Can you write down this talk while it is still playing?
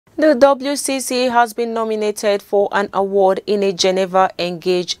The WCC has been nominated for an award in a Geneva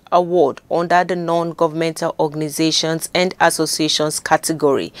Engage Award under the Non-Governmental Organizations and Associations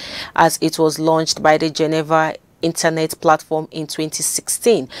category, as it was launched by the Geneva Internet platform in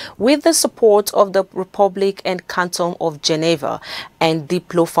 2016 with the support of the Republic and Canton of Geneva and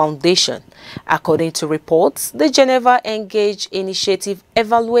Diplo Foundation. According to reports, the Geneva Engage initiative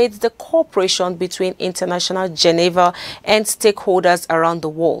evaluates the cooperation between international Geneva and stakeholders around the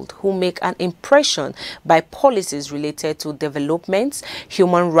world who make an impression by policies related to development,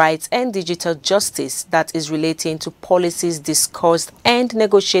 human rights and digital justice that is relating to policies discussed and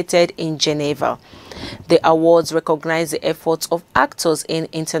negotiated in Geneva. The awards recognize the efforts of actors in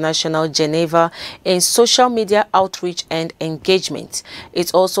international Geneva in social media outreach and engagement.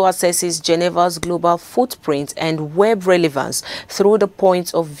 It also assesses Geneva's global footprint and web relevance through the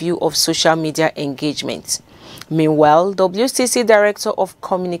point of view of social media engagement. Meanwhile, WCC Director of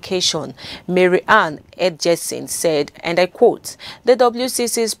Communication, Mary Ann Edjesin, said, and I quote, "The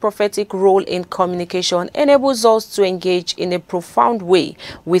WCC's prophetic role in communication enables us to engage in a profound way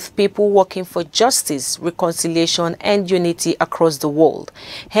with people working for justice, reconciliation and unity across the world.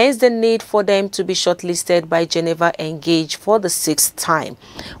 Hence the need for them to be shortlisted by Geneva Engage for the 6th time.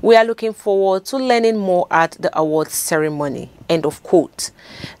 We are looking forward to learning more at the awards ceremony." End of quote.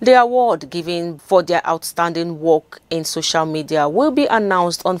 The award given for their outstanding work in social media will be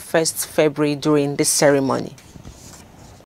announced on 1st February during the ceremony.